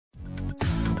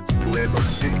Level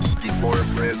 64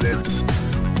 present.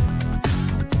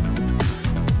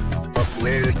 A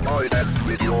Playguide and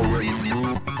video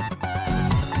review.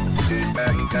 Sit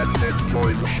back and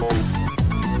enjoy the show.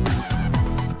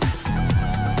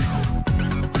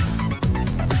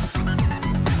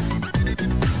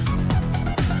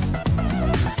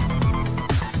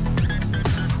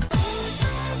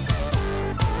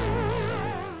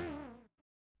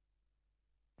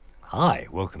 Hi,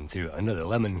 welcome to another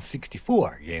Lemon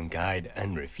 64 game guide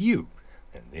and review.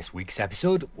 In this week's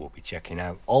episode, we'll be checking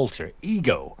out Alter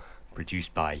Ego,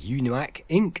 produced by Unimac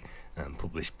Inc. and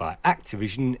published by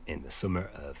Activision in the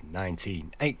summer of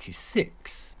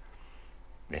 1986.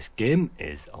 This game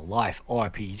is a life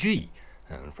RPG,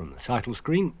 and from the title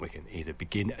screen we can either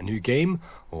begin a new game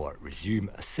or resume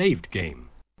a saved game.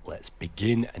 Let's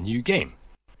begin a new game.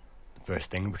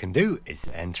 First thing we can do is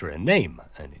enter a name,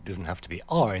 and it doesn't have to be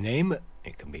our name,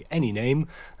 it can be any name,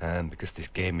 and because this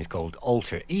game is called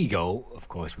Alter Ego, of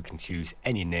course we can choose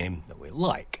any name that we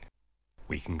like.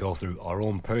 We can go through our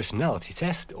own personality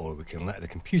test, or we can let the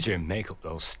computer make up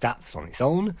those stats on its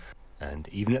own, and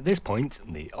even at this point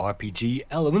the RPG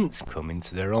elements come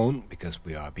into their own because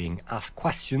we are being asked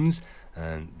questions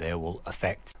and they will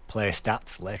affect player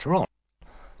stats later on.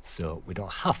 So we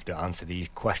don't have to answer these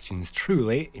questions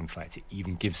truly. In fact, it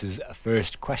even gives us a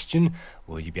first question: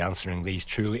 will you be answering these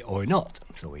truly or not?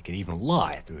 So we can even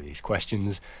lie through these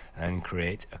questions and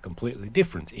create a completely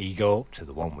different ego to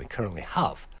the one we currently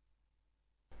have.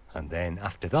 And then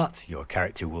after that, your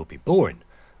character will be born.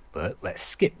 But let's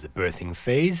skip the birthing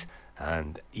phase,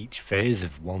 and each phase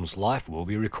of one's life will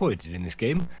be recorded in this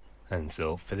game. And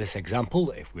so for this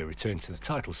example, if we return to the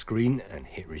title screen and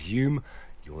hit resume,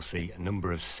 you'll see a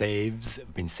number of saves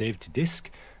have been saved to disk,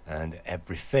 and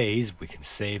every phase we can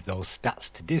save those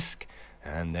stats to disk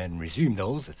and then resume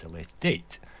those at a later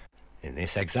date. In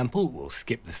this example, we'll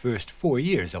skip the first 4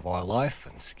 years of our life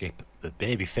and skip the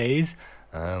baby phase,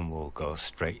 and we'll go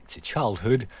straight to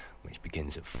childhood, which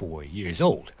begins at 4 years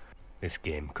old. This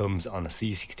game comes on a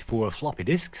C64 floppy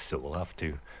disk, so we'll have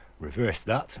to reverse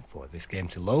that for this game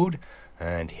to load.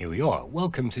 And here we are,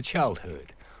 welcome to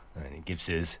childhood, and it gives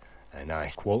us a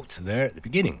nice quote there at the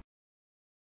beginning.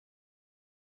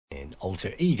 In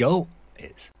Alter Ego,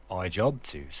 it's our job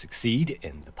to succeed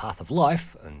in the path of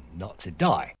life and not to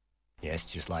die. Yes,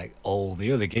 just like all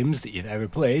the other games that you've ever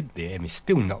played, the aim is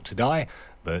still not to die,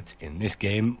 but in this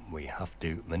game we have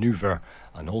to maneuver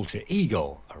an alter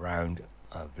ego around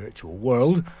a virtual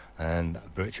world, and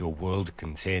that virtual world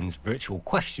contains virtual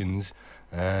questions,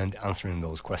 and answering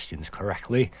those questions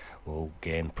correctly will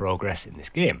gain progress in this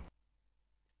game.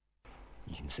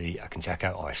 You can see I can check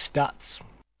out our stats,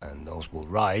 and those will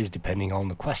rise depending on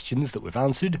the questions that we've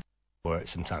answered, or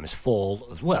sometimes fall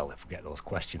as well if we get those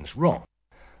questions wrong.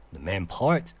 The main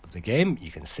part of the game,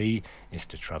 you can see, is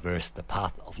to traverse the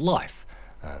path of life,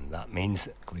 and that means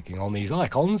that clicking on these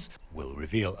icons will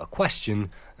reveal a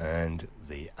question, and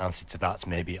the answer to that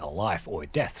may be a life or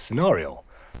death scenario.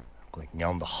 Clicking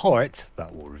on the heart,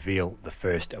 that will reveal the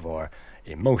first of our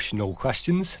emotional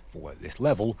questions for this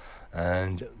level,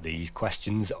 and these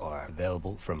questions are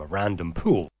available from a random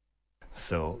pool.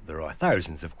 So there are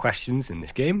thousands of questions in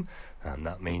this game, and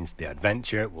that means the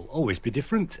adventure will always be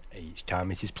different each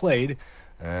time it is played,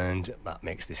 and that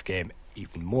makes this game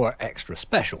even more extra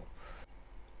special.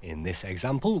 In this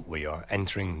example, we are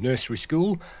entering nursery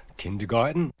school,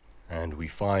 kindergarten, and we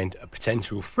find a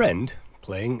potential friend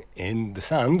playing in the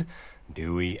sand.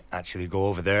 Do we actually go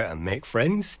over there and make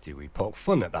friends? Do we poke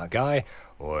fun at that guy?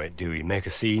 Or do we make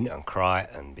a scene and cry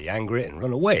and be angry and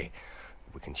run away?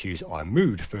 We can choose our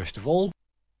mood first of all.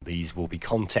 These will be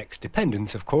context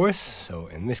dependent, of course, so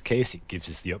in this case it gives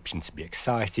us the option to be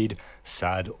excited,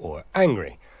 sad or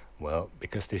angry. Well,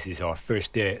 because this is our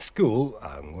first day at school,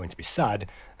 I'm going to be sad,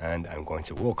 and I'm going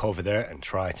to walk over there and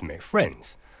try to make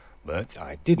friends. But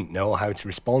I didn't know how to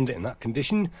respond in that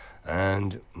condition,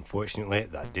 and unfortunately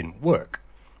that didn't work.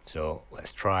 So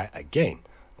let's try again.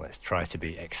 Let's try to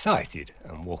be excited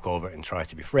and walk over and try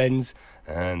to be friends,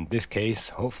 and in this case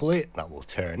hopefully that will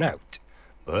turn out.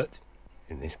 But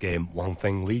in this game one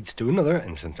thing leads to another,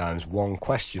 and sometimes one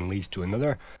question leads to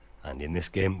another, and in this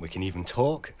game we can even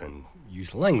talk and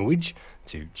use language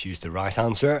to choose the right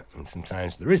answer, and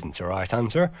sometimes there isn't a right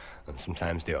answer, and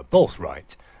sometimes they are both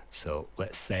right. So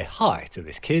let's say hi to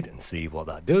this kid and see what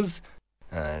that does.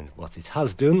 And what it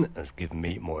has done has given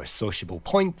me more sociable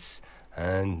points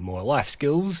and more life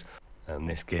skills, and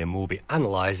this game will be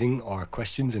analysing our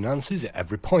questions and answers at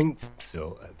every point.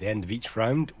 So at the end of each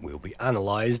round we'll be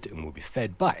analysed and we'll be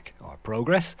fed back our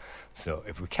progress. So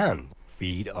if we can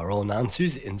feed our own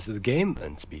answers into the game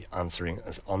and to be answering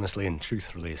as honestly and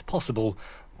truthfully as possible,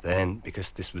 then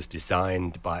because this was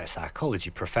designed by a psychology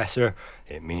professor,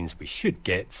 it means we should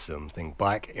get something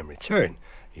back in return,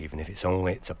 even if it's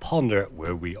only to ponder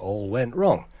where we all went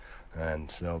wrong.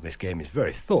 And so this game is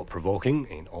very thought-provoking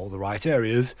in all the right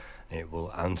areas. It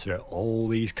will answer all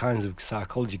these kinds of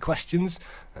psychology questions,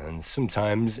 and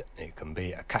sometimes it can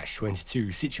be a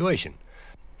catch-22 situation.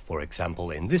 For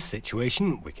example, in this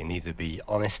situation, we can either be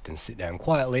honest and sit down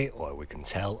quietly, or we can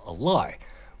tell a lie.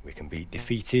 We can be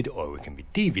defeated, or we can be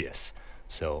devious.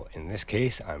 So in this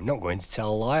case, I'm not going to tell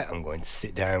a lie, I'm going to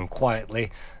sit down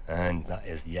quietly, and that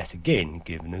is yet again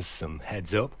giving us some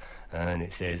heads up. And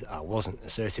it says I wasn't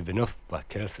assertive enough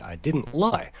because I didn't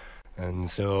lie.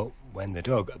 And so when the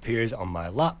dog appears on my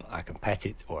lap, I can pet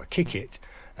it or kick it,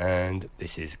 and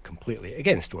this is completely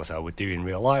against what I would do in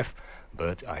real life,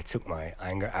 but I took my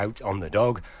anger out on the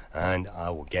dog, and I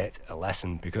will get a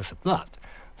lesson because of that.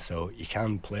 So you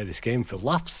can play this game for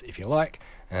laughs if you like,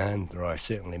 and there are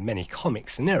certainly many comic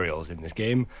scenarios in this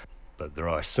game, but there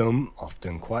are some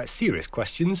often quite serious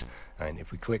questions, and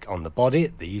if we click on the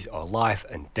body, these are life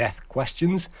and death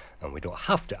questions, and we don't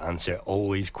have to answer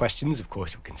all these questions. Of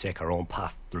course, we can take our own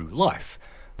path through life,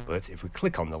 but if we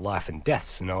click on the life and death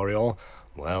scenario,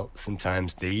 well,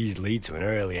 sometimes these lead to an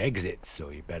early exit, so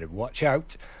you better watch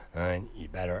out, and you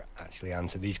better actually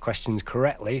answer these questions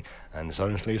correctly and as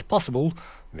honestly as possible,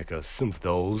 because some of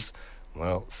those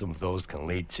can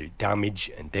lead to damage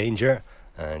and danger,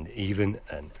 and even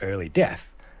an early death.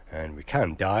 And we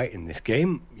can die in this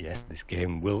game. Yes, this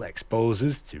game will expose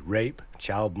us to rape,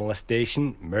 child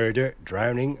molestation, murder,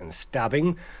 drowning and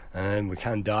stabbing, and we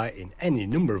can die in any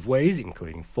number of ways,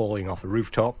 including falling off a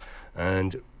rooftop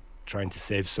and trying to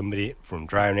save somebody from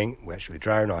drowning. We actually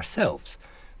drown ourselves.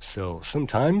 So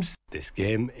sometimes this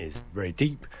game is very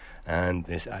deep, and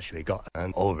this actually got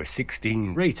an over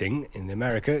 16 rating in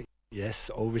America. Yes,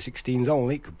 over 16s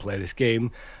only could play this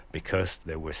game because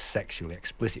there was sexually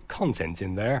explicit content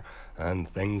in there and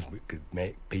things that could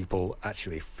make people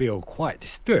actually feel quite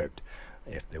disturbed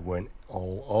if they weren't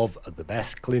all of the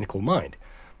best clinical mind.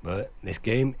 But this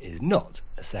game is not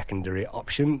a secondary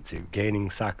option to gaining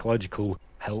psychological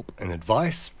help and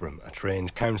advice from a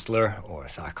trained counsellor or a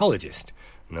psychologist.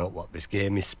 No, what this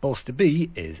game is supposed to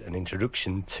be is an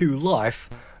introduction to life,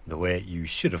 the way you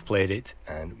should have played it,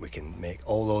 and we can make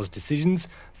all those decisions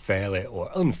fairly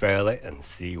or unfairly and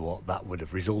see what that would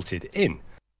have resulted in.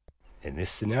 In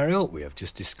this scenario, we have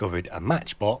just discovered a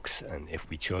matchbox, and if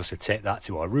we chose to take that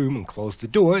to our room and close the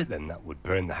door, then that would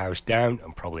burn the house down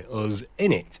and probably us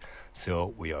in it.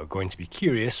 So we are going to be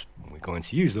curious, we're going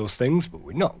to use those things, but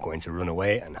we're not going to run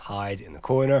away and hide in the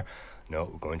corner. No,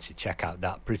 we're going to check out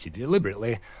that pretty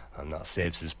deliberately, and that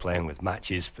saves us playing with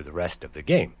matches for the rest of the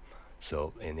game.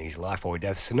 So in these life or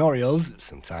death scenarios,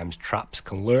 sometimes traps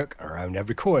can lurk around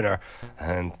every corner,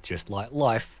 and just like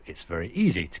life, it's very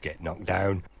easy to get knocked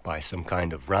down by some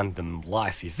kind of random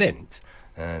life event.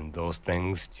 And those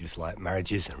things, just like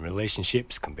marriages and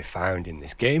relationships, can be found in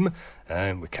this game,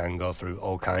 and we can go through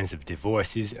all kinds of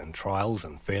divorces and trials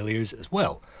and failures as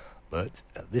well. But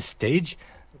at this stage,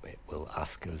 it will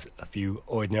ask us a few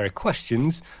ordinary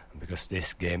questions, and because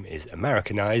this game is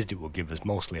Americanized, it will give us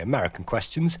mostly American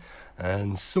questions,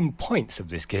 and some points of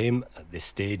this game at this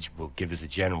stage will give us a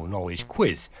general knowledge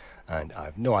quiz, and I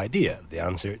have no idea of the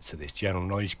answer to this general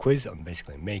knowledge quiz. I'm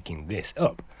basically making this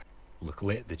up.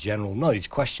 Luckily, the general knowledge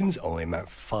questions only amount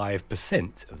for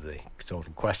 5% of the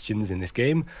total questions in this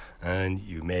game, and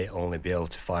you may only be able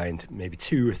to find maybe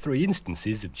 2 or 3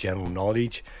 instances of general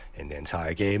knowledge in the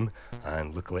entire game,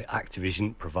 and luckily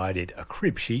Activision provided a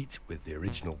crib sheet with the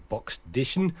original boxed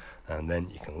edition, and then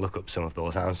you can look up some of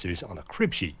those answers on a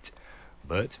crib sheet.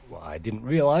 But what I didn't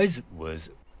realise was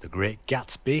The Great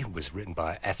Gatsby was written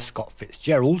by F. Scott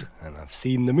Fitzgerald, and I've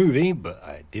seen the movie, but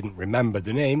I didn't remember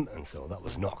the name, and so that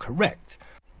was not correct.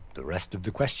 The rest of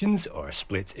the questions are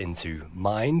split into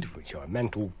mind, which are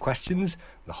mental questions,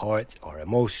 the heart are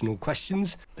emotional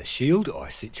questions, the shield are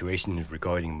situations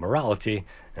regarding morality,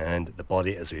 and the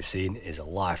body, as we've seen, is a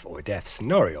life or death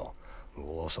scenario. We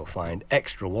will also find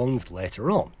extra ones later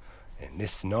on. In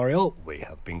this scenario, we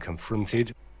have been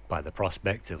confronted by the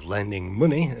prospect of lending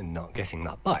money and not getting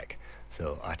that back.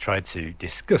 So I tried to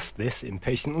discuss this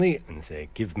impatiently and say,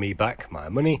 give me back my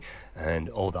money, and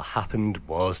all that happened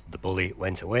was the bully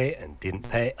went away and didn't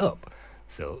pay up.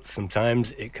 So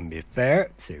sometimes it can be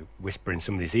fair to whisper in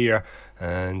somebody's ear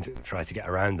and try to get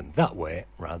around them that way,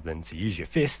 rather than to use your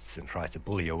fists and try to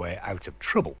bully your way out of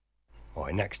trouble.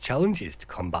 Our next challenge is to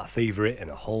combat thievery in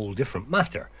a whole different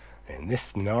matter. In this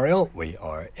scenario, we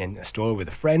are in a store with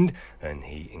a friend and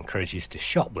he encourages to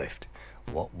shoplift.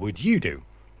 What would you do?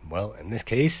 Well, in this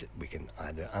case, we can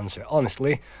either answer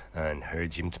honestly and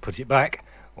urge him to put it back,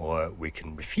 or we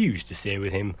can refuse to stay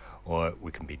with him, or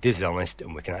we can be dishonest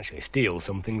and we can actually steal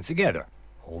something together.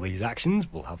 All these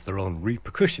actions will have their own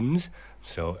repercussions,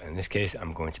 so in this case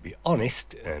I'm going to be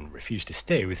honest and refuse to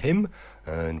stay with him,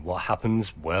 and what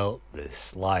happens? Well, the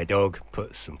sly dog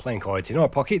puts some playing cards in our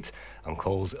pocket and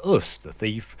calls us the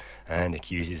thief and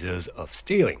accuses us of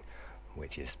stealing,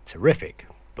 which is terrific.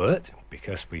 But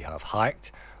because we have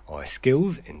hiked our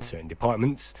skills in certain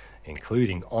departments,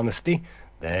 including honesty,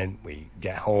 then we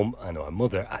get home and our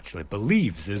mother actually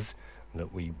believes us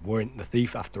that we weren't the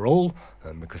thief after all,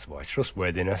 and because of our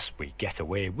trustworthiness we get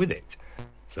away with it.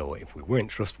 So if we weren't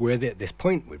trustworthy at this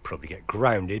point, we'd probably get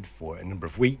grounded for a number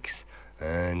of weeks,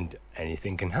 and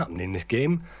anything can happen in this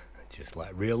game. Just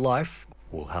like real life,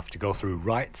 we'll have to go through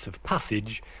rites of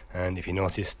passage, and if you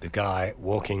notice the guy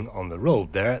walking on the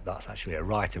road there, that's actually a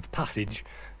rite of passage.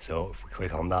 So if we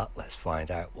click on that, let's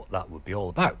find out what that would be all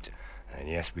about. And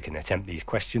yes, we can attempt these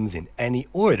questions in any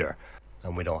order,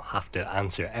 and we don't have to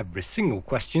answer every single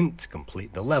question to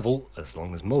complete the level. As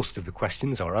long as most of the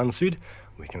questions are answered,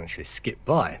 we can actually skip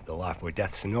by the life or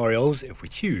death scenarios if we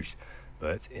choose.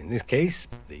 But in this case,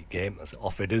 the game has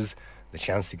offered us the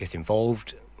chance to get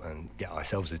involved and get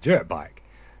ourselves a dirt bike.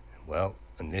 Well,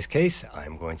 in this case,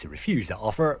 I'm going to refuse that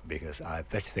offer because I have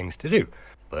better things to do.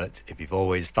 But if you've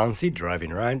always fancied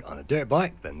driving around on a dirt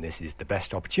bike, then this is the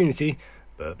best opportunity.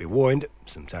 But be warned,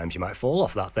 sometimes you might fall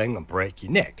off that thing and break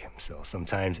your neck, so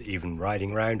sometimes even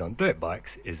riding around on dirt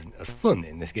bikes isn't as fun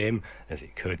in this game as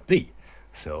it could be.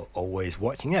 So always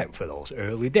watching out for those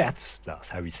early deaths. That's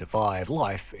how you survive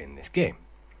life in this game.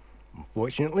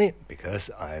 Unfortunately,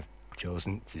 because I've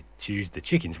chosen to choose the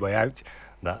chicken's way out,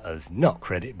 that has not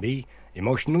credited me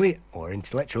emotionally or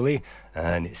intellectually,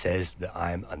 and it says that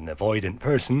I'm an avoidant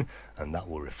person, and that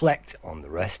will reflect on the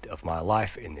rest of my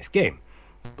life in this game.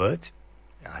 But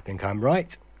I think I'm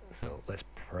right, so let's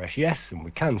press yes, and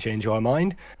we can change our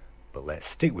mind, but let's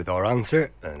stick with our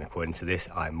answer. And according to this,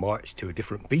 I march to a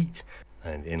different beat,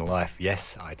 and in life,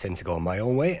 yes, I tend to go my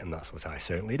own way, and that's what I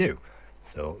certainly do.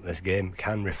 So this game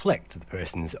can reflect the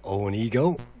person's own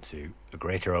ego to a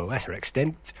greater or lesser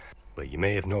extent, but you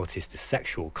may have noticed a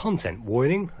sexual content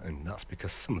warning, and that's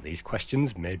because some of these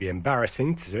questions may be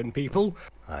embarrassing to certain people.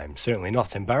 I'm certainly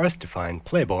not embarrassed to find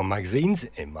Playboy magazines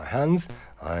in my hands,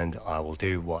 and I will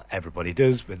do what everybody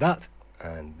does with that,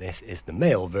 and this is the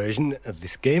male version of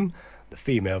this game. The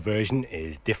female version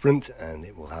is different, and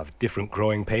it will have different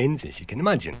growing pains, as you can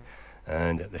imagine.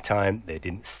 And at the time they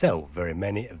didn't sell very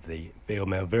many of the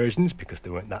female versions because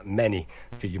there weren't that many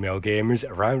female gamers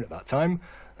around at that time,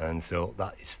 and so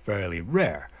that is fairly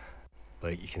rare.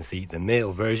 But you can see the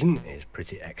male version is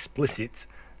pretty explicit.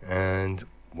 And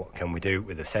what can we do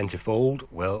with the centerfold?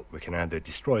 Well, we can either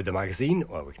destroy the magazine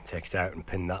or we can take it out and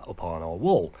pin that up on our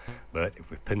wall. But if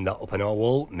we pin that up on our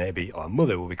wall, maybe our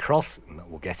mother will be cross and that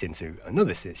will get into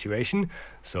another situation,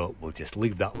 so we'll just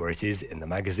leave that where it is in the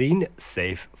magazine,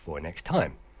 safe for next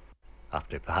time.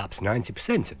 After perhaps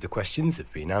 90% of the questions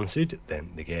have been answered,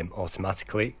 then the game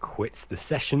automatically quits the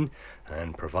session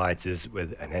and provides us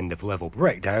with an end of level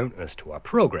breakdown as to our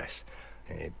progress.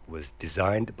 It was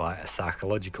designed by a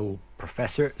psychological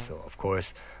professor, so of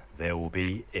course they will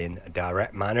be in a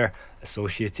direct manner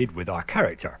associated with our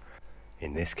character.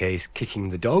 In this case, kicking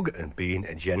the dog and being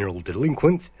a general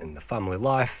delinquent in the family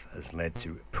life has led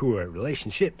to poor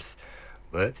relationships.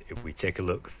 But if we take a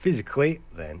look physically,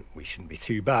 then we shouldn't be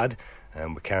too bad,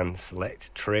 and we can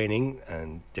select training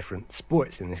and different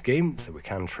sports in this game, so we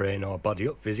can train our body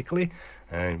up physically,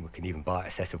 and we can even buy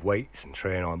a set of weights and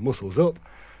train our muscles up.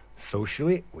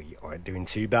 Socially, we aren't doing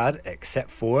too bad, except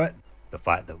for the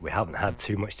fact that we haven't had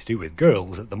too much to do with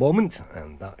girls at the moment,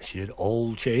 and that should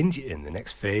all change in the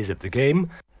next phase of the game.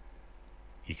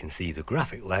 You can see the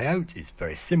graphic layout is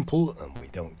very simple, and we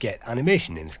don't get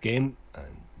animation in this game,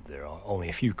 and there are only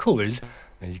a few colours.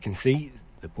 As you can see,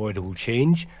 the border will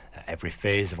change at every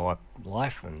phase of our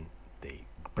life, and the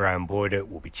brown border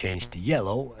will be changed to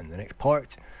yellow in the next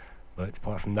part. But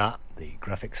apart from that, the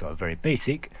graphics are very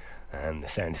basic, and the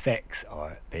sound effects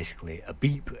are basically a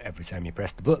beep every time you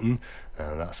press the button,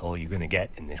 and that's all you're going to get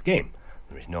in this game.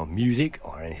 There is no music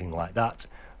or anything like that,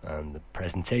 and the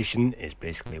presentation is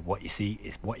basically what you see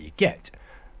is what you get.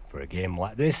 For a game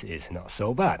like this, it's not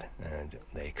so bad, and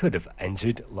they could have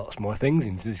entered lots more things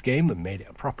into this game and made it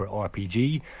a proper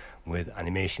RPG with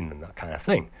animation and that kind of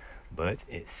thing. But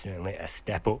it's certainly a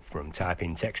step up from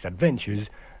typing text adventures,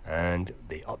 and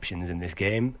the options in this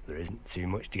game, there isn't too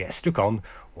much to get stuck on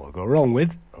or go wrong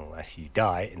with unless you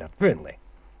die inadvertently.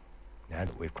 Now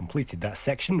that we've completed that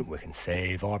section, we can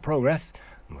save our progress,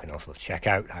 and we can also check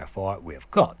out how far we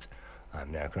have got.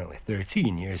 I'm now currently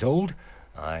 13 years old.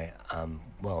 I am,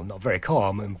 well, not very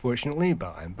calm, unfortunately,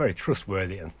 but I'm very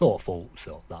trustworthy and thoughtful,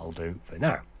 so that'll do for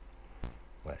now.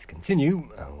 Let's continue,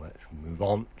 and let's move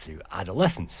on to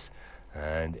adolescence.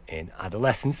 And in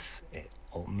adolescence, it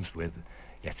opens with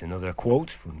yet another quote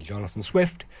from Jonathan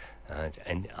Swift. And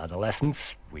in adolescence,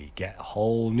 we get a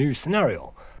whole new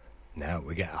scenario. Now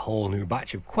we get a whole new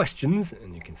batch of questions,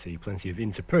 and you can see plenty of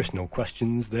interpersonal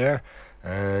questions there.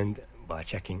 And by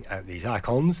checking out these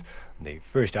icons, the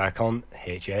first icon,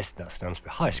 HS, that stands for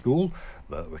high school,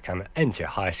 but we cannot enter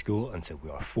high school until we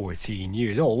are 14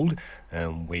 years old,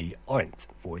 and we aren't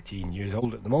 14 years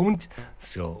old at the moment,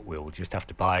 so we'll just have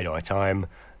to bide our time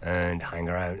and hang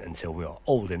around until we are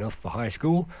old enough for high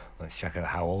school. Let's check out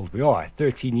how old we are.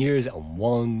 13 years and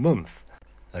 1 month.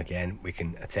 Again, we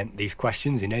can attempt these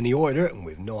questions in any order, and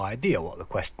we've no idea what the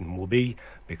question will be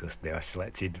because they are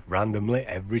selected randomly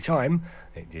every time.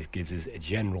 It just gives us a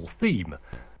general theme.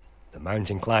 The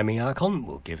mountain climbing icon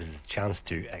will give us a chance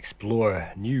to explore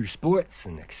new sports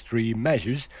and extreme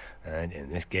measures, and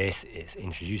in this case it's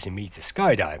introducing me to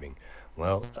skydiving.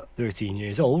 Well, at 13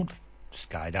 years old,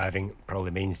 skydiving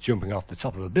probably means jumping off the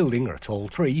top of a building or a tall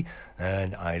tree,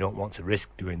 and I don't want to risk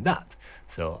doing that.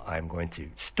 So I'm going to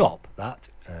stop that,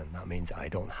 and that means I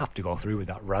don't have to go through with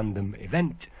that random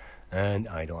event, and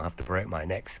I don't have to break my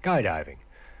neck skydiving.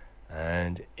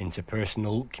 And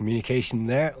interpersonal communication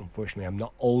there, unfortunately I'm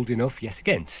not old enough yet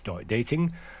again to start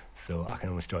dating, so I can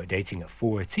only start dating at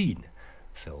 14.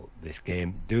 So this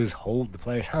game does hold the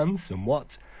player's hand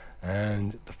somewhat.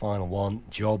 And the final one,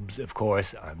 jobs, of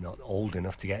course, I'm not old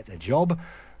enough to get a job,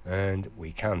 and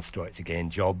we can start to gain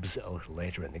jobs a little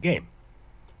later in the game.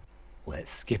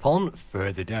 Let's skip on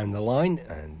further down the line,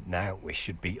 and now we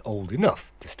should be old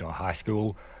enough to start high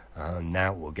school, and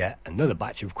now we'll get another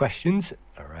batch of questions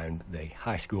around the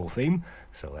high school theme,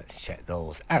 so let's check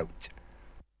those out.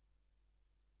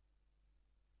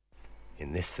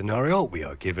 In this scenario, we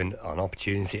are given an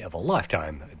opportunity of a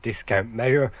lifetime, a discount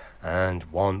measure, and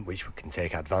one which we can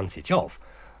take advantage of.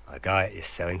 A guy is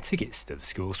selling tickets to the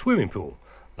school swimming pool.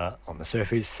 That, on the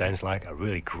surface, sounds like a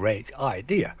really great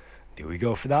idea. Do we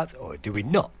go for that, or do we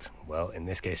not? Well, in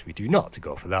this case, we do not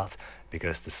go for that,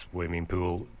 because the swimming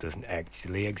pool doesn't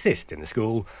actually exist in the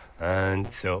school,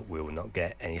 and so we will not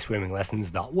get any swimming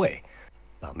lessons that way.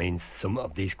 That means some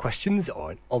of these questions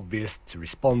aren't obvious to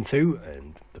respond to,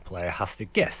 and the player has to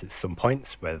guess at some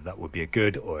points whether that would be a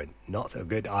good or not a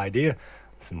good idea.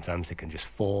 Sometimes they can just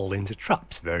fall into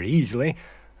traps very easily,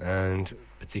 and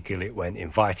particularly when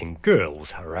inviting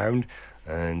girls around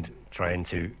and trying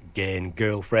to gain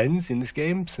girlfriends in this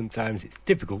game, sometimes it's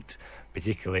difficult,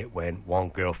 particularly when one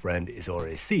girlfriend is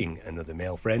already seeing another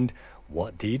male friend.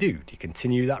 What do? Do you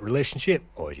continue that relationship,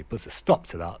 or do you put a stop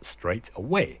to that straight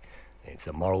away? It's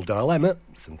a moral dilemma.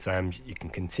 Sometimes you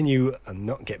can continue and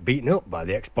not get beaten up by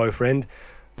the ex-boyfriend,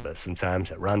 but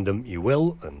sometimes at random you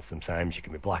will, and sometimes you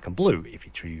can be black and blue if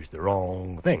you choose the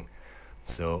wrong thing.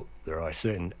 So there are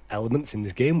certain elements in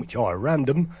this game which are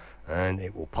random, and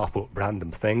it will pop up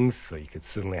random things, so you could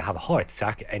suddenly have a heart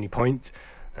attack at any point,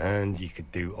 and you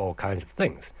could do all kinds of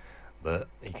things. But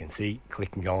you can see,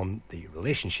 clicking on the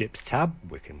relationships tab,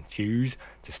 we can choose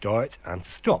to start and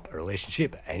to stop a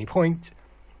relationship at any point.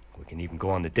 We can even go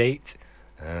on the date,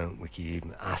 we can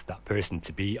even ask that person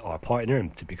to be our partner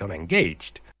and to become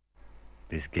engaged.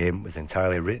 This game was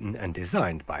entirely written and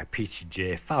designed by Peter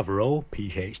J. Favreau,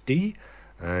 PhD,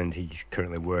 and he's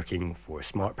currently working for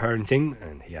Smart Parenting,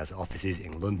 and he has offices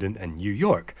in London and New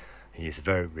York. He is a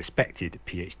very respected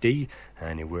PhD,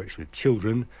 and he works with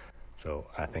children, so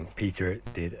I think Peter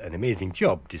did an amazing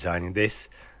job designing this,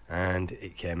 and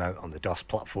it came out on the DOS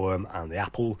platform and the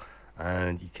Apple,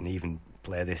 and you can even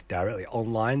play this directly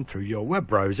online through your web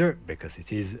browser because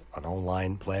it is an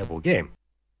online playable game.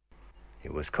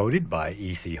 It was coded by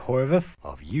E.C. Horvath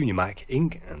of Unimac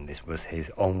Inc., and this was his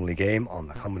only game on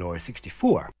the Commodore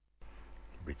 64.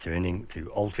 Returning to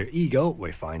Alter Ego,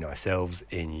 we find ourselves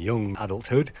in young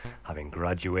adulthood, having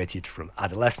graduated from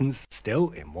adolescence, still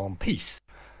in one piece.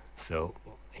 So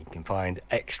you can find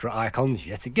extra icons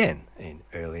yet again in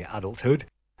early adulthood,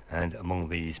 and among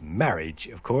these, marriage,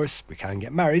 of course. We can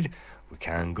get married, we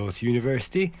can go to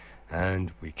university,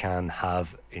 and we can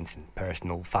have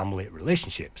interpersonal family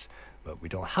relationships. But we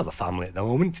don't have a family at the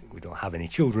moment, we don't have any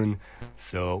children,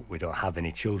 so we don't have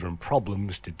any children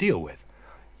problems to deal with.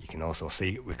 You can also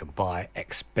see we can buy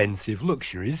expensive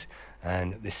luxuries,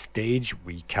 and at this stage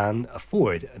we can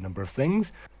afford a number of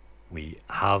things. We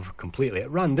have completely at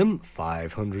random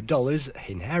 $500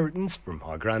 inheritance from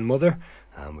our grandmother,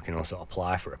 and we can also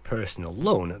apply for a personal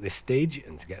loan at this stage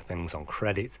and to get things on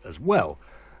credit as well.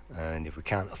 And if we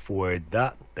can't afford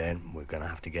that, then we're going to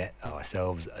have to get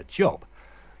ourselves a job.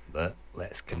 But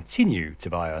let's continue to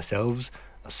buy ourselves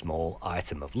a small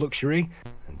item of luxury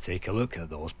and take a look at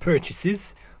those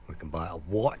purchases. We can buy a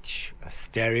watch, a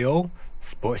stereo,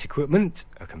 sports equipment,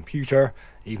 a computer,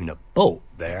 even a boat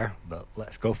there. But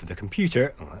let's go for the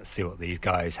computer and let's see what these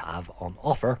guys have on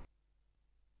offer.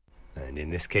 And in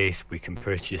this case we can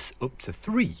purchase up to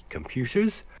 3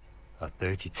 computers. A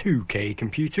 32K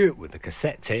computer with a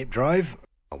cassette tape drive,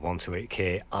 a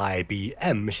 128K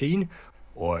IBM machine,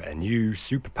 or a new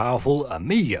super powerful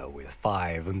Amiga with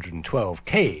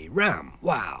 512K RAM.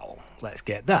 Wow, let's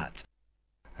get that.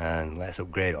 And let's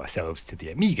upgrade ourselves to the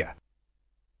Amiga.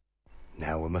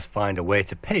 Now we must find a way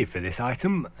to pay for this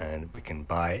item, and we can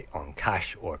buy on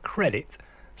cash or credit.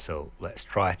 So let's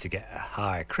try to get a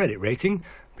high credit rating,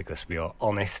 because we are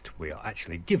honest, we are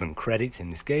actually given credit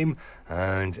in this game,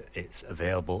 and it's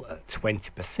available at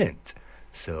 20%.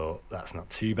 So that's not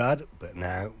too bad. But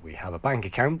now we have a bank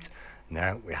account,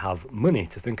 now we have money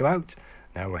to think about,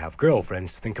 now we have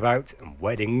girlfriends to think about, and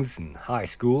weddings, and high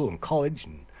school, and college,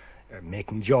 and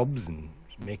making jobs, and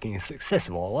making a success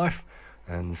of our life.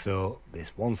 And so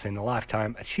this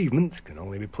once-in-a-lifetime achievement can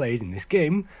only be played in this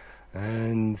game.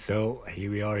 And so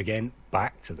here we are again,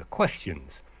 back to the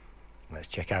questions. Let's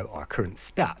check out our current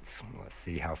stats. Let's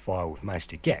see how far we've managed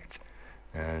to get.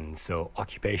 And so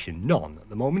occupation none at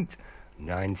the moment,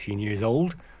 19 years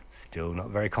old, still not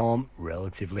very calm,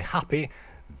 relatively happy,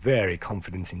 very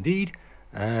confident indeed,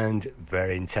 and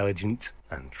very intelligent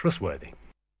and trustworthy.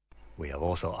 We have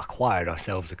also acquired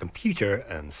ourselves a computer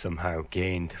and somehow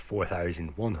gained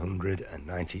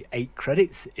 4,198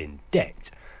 credits in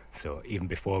debt. So even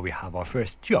before we have our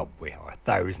first job, we are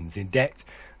thousands in debt,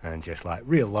 and just like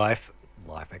real life,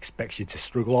 life expects you to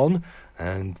struggle on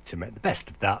and to make the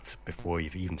best of that before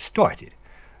you've even started.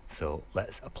 So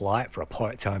let's apply for a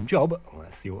part-time job and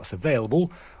let's see what's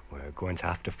available. We're going to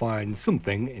have to find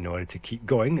something in order to keep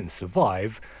going and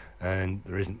survive, and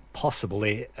there isn't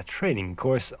possibly a training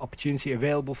course opportunity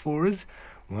available for us.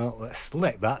 Well, let's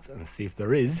select that and see if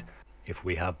there is. If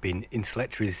we have been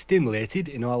intellectually stimulated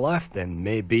in our life, then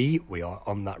maybe we are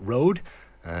on that road,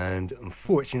 and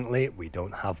unfortunately we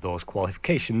don't have those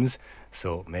qualifications,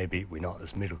 so maybe we're not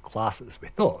as middle class as we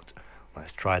thought.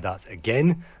 Let's try that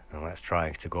again, and let's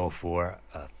try to go for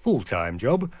a full-time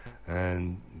job,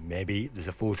 and maybe there's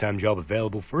a full-time job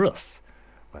available for us.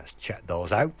 Let's check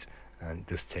those out, and it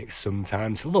does take some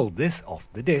time to load this off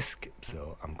the disk,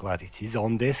 so I'm glad it is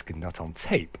on disk and not on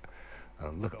tape.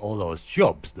 And look at all those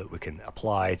jobs that we can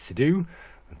apply to do,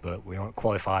 but we aren't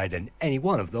qualified in any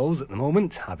one of those at the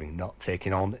moment, having not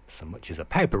taken on so much as a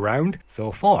paper round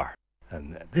so far.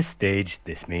 And at this stage,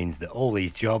 this means that all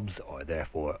these jobs are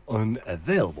therefore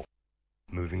unavailable.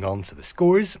 Moving on to the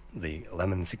scores, the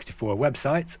Lemon64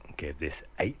 website gave this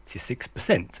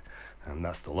 86%, and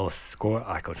that's the lowest score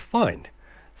I could find.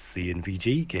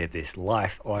 CNVG gave this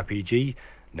Life RPG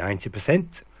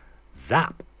 90%.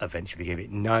 Zap eventually gave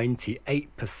it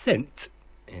 98%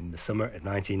 in the summer of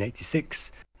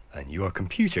 1986, and Your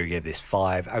Computer gave this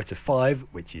 5 out of 5,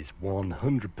 which is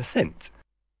 100%.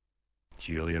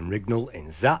 Julian Rignall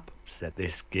in Zap said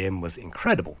this game was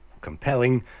incredible,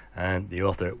 compelling, and the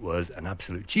author was an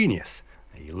absolute genius.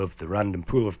 He loved the random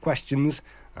pool of questions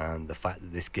and the fact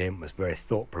that this game was very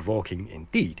thought-provoking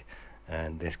indeed,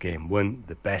 and this game won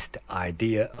the Best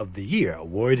Idea of the Year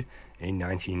award in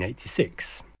 1986.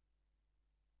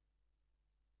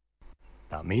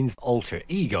 That means Alter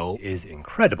Ego is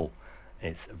incredible.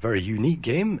 It's a very unique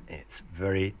game, it's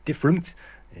very different.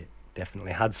 It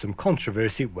definitely had some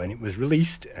controversy when it was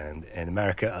released, and in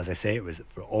America, as I say, it was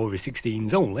for over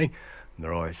 16s only.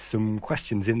 There are some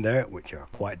questions in there which are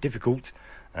quite difficult,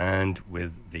 and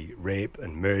with the rape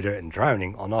and murder and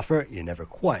drowning on offer, you never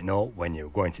quite know when you're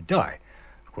going to die.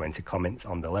 According to comments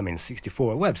on the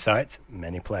Lemon64 website,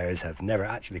 many players have never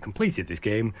actually completed this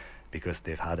game because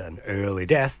they've had an early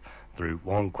death through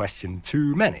one question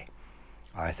too many.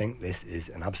 I think this is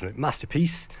an absolute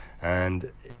masterpiece, and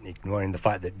ignoring the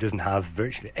fact that it doesn't have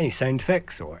virtually any sound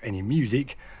effects or any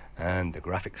music, and the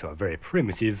graphics are very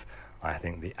primitive, I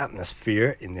think the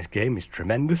atmosphere in this game is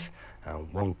tremendous,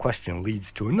 and one question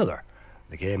leads to another.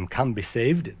 The game can be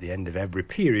saved at the end of every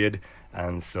period,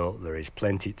 and so there is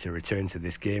plenty to return to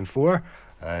this game for,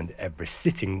 and every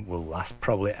sitting will last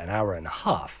probably an hour and a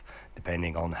half,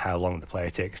 depending on how long the player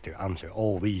takes to answer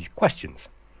all these questions.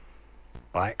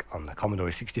 Back on the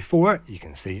Commodore 64, you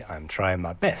can see I'm trying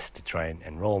my best to try and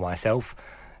enroll myself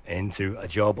into a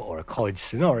job or a college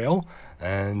scenario,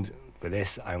 and for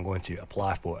this I'm going to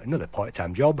apply for another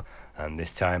part-time job, and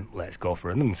this time let's go for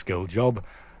an unskilled job.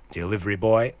 Delivery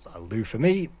boy, that'll do for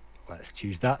me. Let's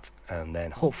choose that, and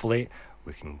then hopefully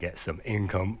we can get some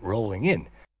income rolling in.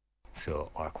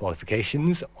 So our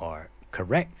qualifications are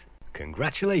correct.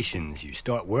 Congratulations, you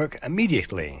start work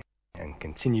immediately and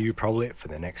continue probably for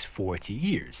the next 40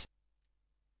 years.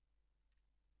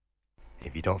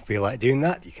 If you don't feel like doing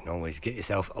that, you can always get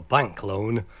yourself a bank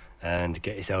loan and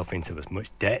get yourself into as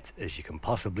much debt as you can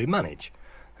possibly manage.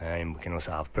 And we can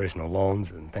also have personal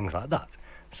loans and things like that.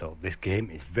 So this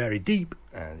game is very deep,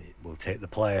 and it will take the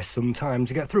player some time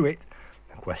to get through it.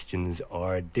 The questions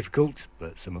are difficult,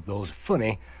 but some of those are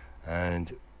funny,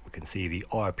 and we can see the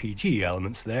RPG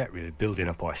elements there, really building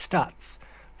up our stats.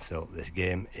 So this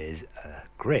game is a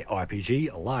great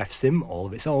RPG, a life sim all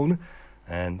of its own,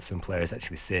 and some players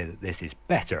actually say that this is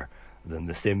better than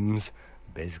The Sims,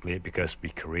 basically because we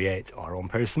create our own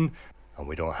person and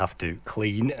we don't have to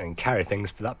clean and carry things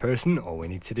for that person. All we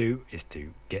need to do is to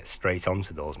get straight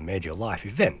onto those major life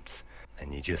events,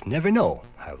 and you just never know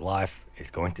how life is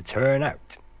going to turn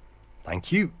out.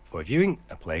 Thank you for viewing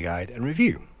a Playguide and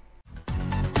review.